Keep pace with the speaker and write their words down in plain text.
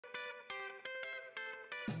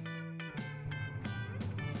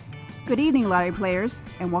Good evening, lottery players,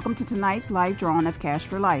 and welcome to tonight's live drawing of Cash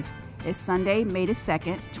for Life. It's Sunday, May the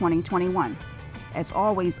 2nd, 2021. As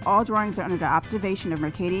always, all drawings are under the observation of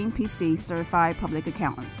Mercadian PC certified public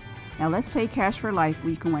accountants. Now let's play Cash for Life,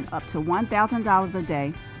 where you can win up to $1,000 a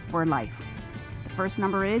day for life. The first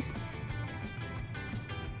number is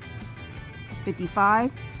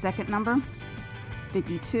 55, second number,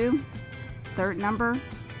 52, third number,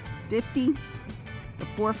 50, the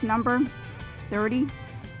fourth number, 30,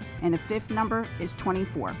 and the fifth number is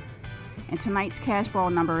 24. And tonight's cash ball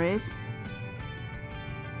number is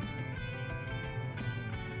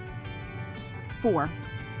 4.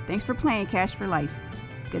 Thanks for playing Cash for Life.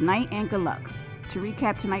 Good night and good luck. To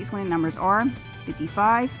recap, tonight's winning numbers are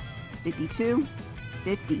 55, 52,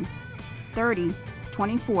 50, 30,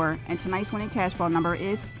 24, and tonight's winning cash ball number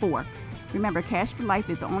is 4. Remember, Cash for Life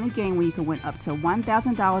is the only game where you can win up to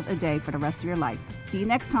 $1,000 a day for the rest of your life. See you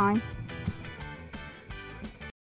next time.